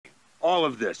all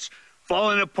of this.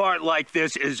 Falling apart like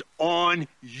this is on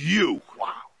you.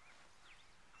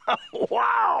 Wow.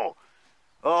 Wow.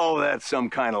 Oh, that's some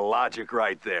kind of logic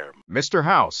right there. Mr.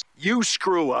 House. You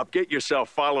screw up, get yourself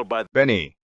followed by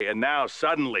Benny. and now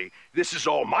suddenly this is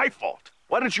all my fault.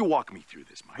 Why don't you walk me through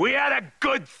this, Mike? We had a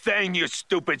good thing, you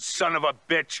stupid son of a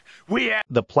bitch. We had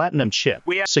The platinum chip.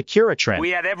 We had- Securitrend.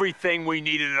 we had everything we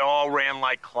needed. It all ran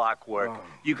like clockwork.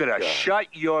 You could have shut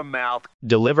your mouth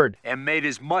Delivered. and made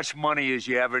as much money as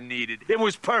you ever needed. It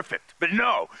was perfect. But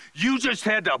no, you just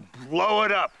had to blow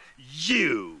it up.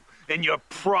 You and your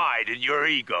pride and your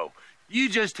ego. You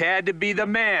just had to be the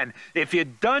man. If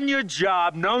you'd done your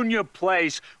job, known your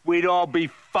place, we'd all be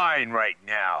fine right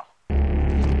now.